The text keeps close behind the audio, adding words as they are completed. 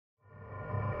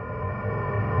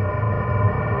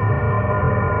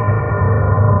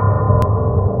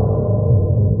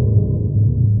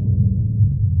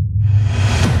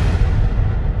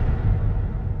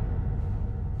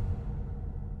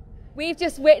we've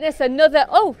just witnessed another,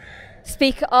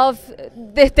 speak of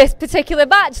this particular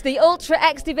match, the Ultra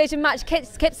X Division match. Kip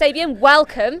Sabian,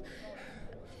 welcome.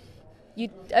 You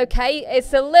okay?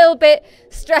 It's a little bit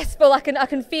stressful. I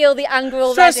can feel the anger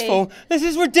already. Stressful? This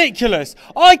is ridiculous.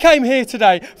 I came here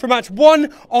today for a match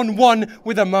one-on-one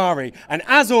with Amari, and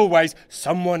as always,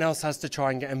 someone else has to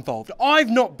try and get involved. I've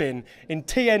not been in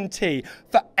TNT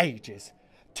for ages.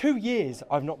 2 years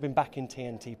I've not been back in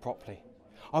TNT properly.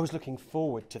 I was looking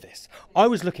forward to this. I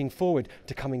was looking forward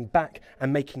to coming back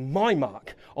and making my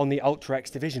mark on the Ultra X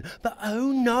Division. But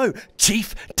oh no,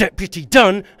 Chief Deputy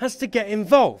Dunn has to get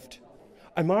involved.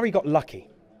 Amari got lucky.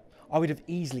 I would have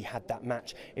easily had that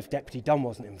match if Deputy Dunn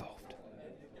wasn't involved.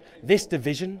 This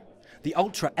division, the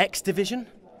Ultra X Division,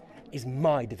 is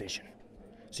my division.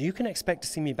 So you can expect to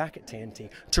see me back at TNT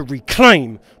to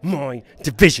reclaim my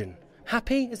division.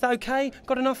 Happy? Is that okay?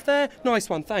 Got enough there? Nice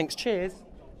one, thanks. Cheers.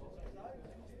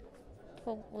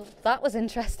 Well, that was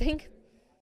interesting.